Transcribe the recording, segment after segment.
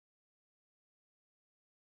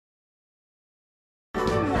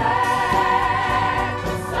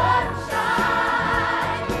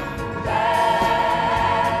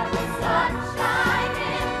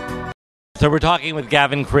So we're talking with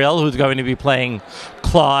Gavin Creel, who's going to be playing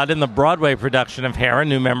Claude in the Broadway production of Hair, a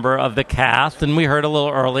new member of the cast. And we heard a little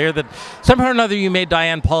earlier that somehow or another you made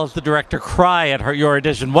Diane Paulus, the director, cry at your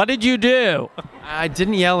audition. What did you do? I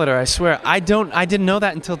didn't yell at her, I swear. I didn't know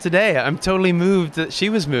that until today. I'm totally moved that she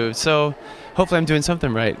was moved. So hopefully I'm doing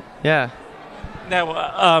something right. Yeah.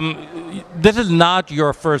 Now, this is not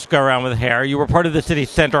your first go-around with Hair. You were part of the City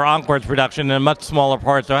Center Encore's production in a much smaller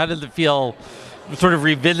part. So how did it feel sort of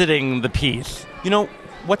revisiting the piece? You know,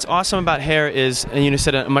 what's awesome about Hair is, and you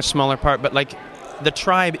said a much smaller part, but like the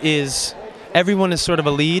tribe is, everyone is sort of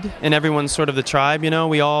a lead and everyone's sort of the tribe, you know?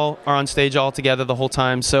 We all are on stage all together the whole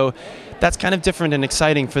time. So that's kind of different and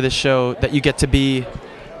exciting for this show, that you get to be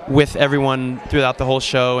with everyone throughout the whole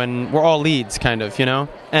show, and we're all leads kind of, you know?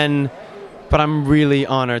 But I'm really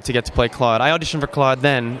honored to get to play Claude. I auditioned for Claude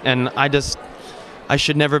then, and I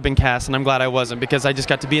should never have been cast, and I'm glad I wasn't, because I just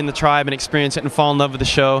got to be in the tribe and experience it and fall in love with the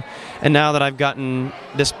show. And now that I've gotten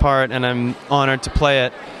this part and I'm honored to play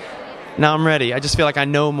it, now I'm ready. I just feel like I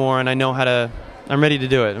know more and I know I'm ready to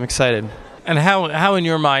do it. I'm excited. And how in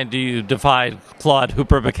your mind do you define Claude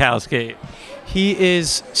Hooper-Bukowski? He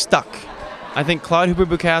is stuck. I think Claude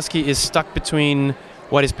Hooper-Bukowski is stuck between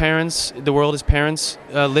what his parents, the world his parents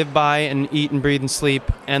live by and eat and breathe and sleep,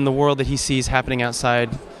 and the world that he sees happening outside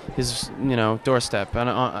his, doorstep,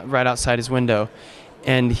 right outside his window.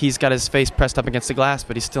 And he's got his face pressed up against the glass,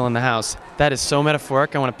 but he's still in the house. That is so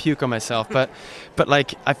metaphoric. I want to puke on myself. But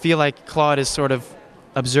like, I feel like Claude is sort of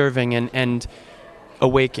observing and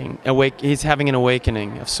awaking. He's having an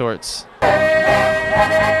awakening of sorts.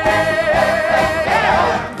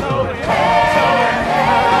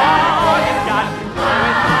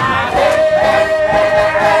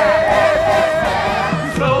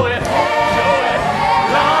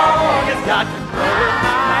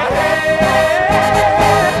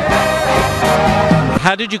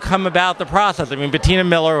 How did you come about the process? I mean, Bettina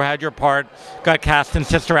Miller, who had your part, got cast in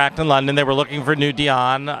Sister Act in London. They were looking for new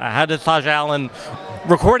Dion. How did Sasha Allen,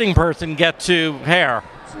 recording person, get to Hair?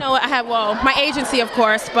 No, I had, my agency, of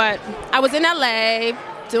course, but I was in LA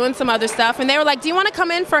doing some other stuff, and they were like, do you want to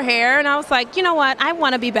come in for Hair? And I was like, you know what? I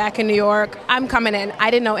want to be back in New York. I'm coming in.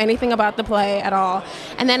 I didn't know anything about the play at all.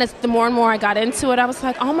 And then the more and more I got into it, I was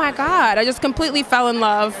like, oh my God. I just completely fell in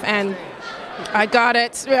love, and I got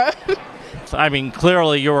it. Yeah. I mean,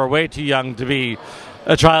 clearly you were way too young to be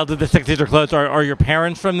a child of the 60s or close. Are your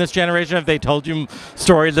parents from this generation? Have they told you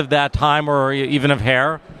stories of that time or even of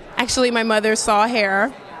Hair? Actually, my mother saw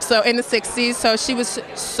Hair so in the 60s, so she was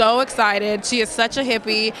so excited. She is such a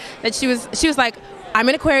hippie that she was like, I'm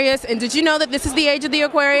an Aquarius, and did you know that this is the age of the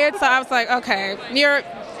Aquarius? So I was like, okay, you're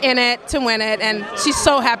in it to win it, and she's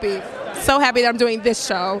so happy that I'm doing this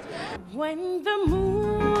show. When the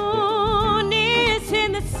moon is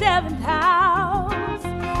in the 7th house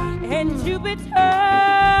and Jupiter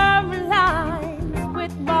aligns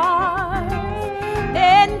with Mars,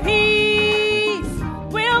 then peace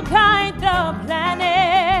will guide the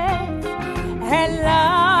planets and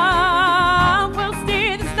love will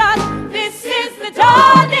steer the stars. This is the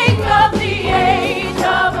dawning of the age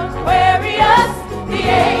of Aquarius, the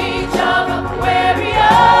age of Aquarius.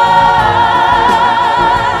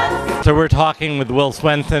 So we're talking with Will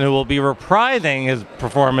Swenson, who will be reprising his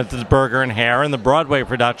performance as Burger in Hair in the Broadway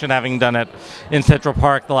production, having done it in Central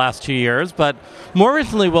Park the last 2 years. But more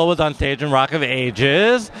recently, Will was on stage in Rock of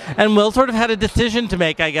Ages, and Will sort of had a decision to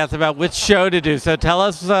make, I guess, about which show to do. So tell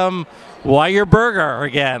us why you're Burger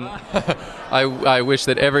again. I wish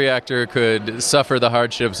that every actor could suffer the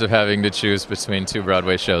hardships of having to choose between two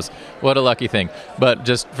Broadway shows. What a lucky thing. But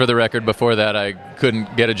just for the record, before that, I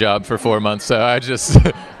couldn't get a job for 4 months, so I just,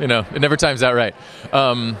 it never times out right.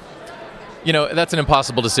 That's an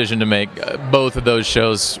impossible decision to make. Both of those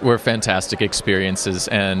shows were fantastic experiences,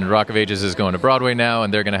 and Rock of Ages is going to Broadway now,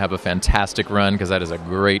 and they're going to have a fantastic run because that is a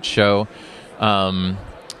great show.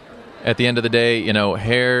 At the end of the day,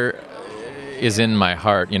 Hair is in my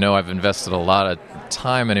heart. I've invested a lot of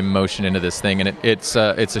time and emotion into this thing, and it's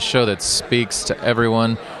a show that speaks to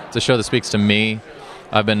everyone. It's a show that speaks to me.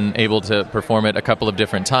 I've been able to perform it a couple of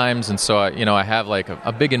different times, and so I have like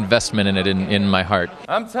a big investment in it in my heart.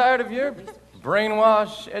 I'm tired of your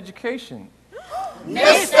brainwash education.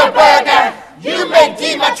 Mr. Burger, you may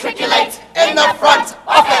dematriculate in the front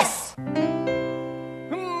office.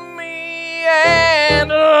 Me and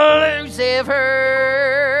Lucifer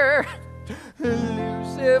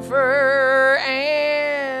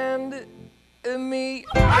and me.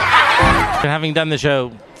 Having done the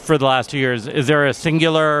show for the last 2 years, is there a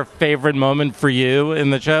singular favorite moment for you in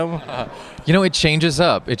the show? It changes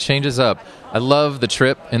up. I love the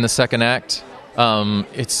trip in the second act.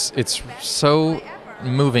 It's so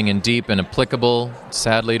moving and deep and applicable,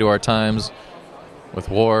 sadly, to our times with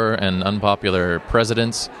war and unpopular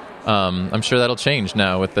presidents. I'm sure that'll change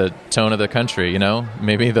now with the tone of the country, you know?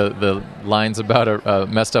 Maybe the lines about a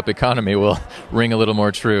messed up economy will ring a little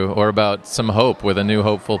more true, or about some hope with a new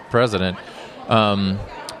hopeful president.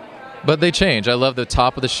 But they change. I love the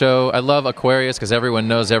top of the show. I love Aquarius because everyone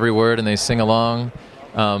knows every word and they sing along.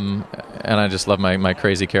 And I just love my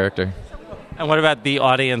crazy character. And what about the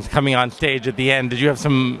audience coming on stage at the end? Did you have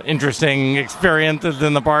some interesting experiences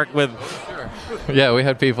in the park with... Yeah, we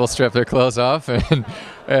had people strip their clothes off,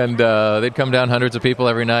 and they'd come down, hundreds of people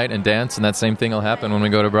every night, and dance, and that same thing will happen when we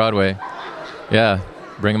go to Broadway. Yeah,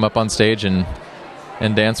 bring them up on stage and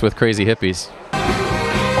dance with crazy hippies.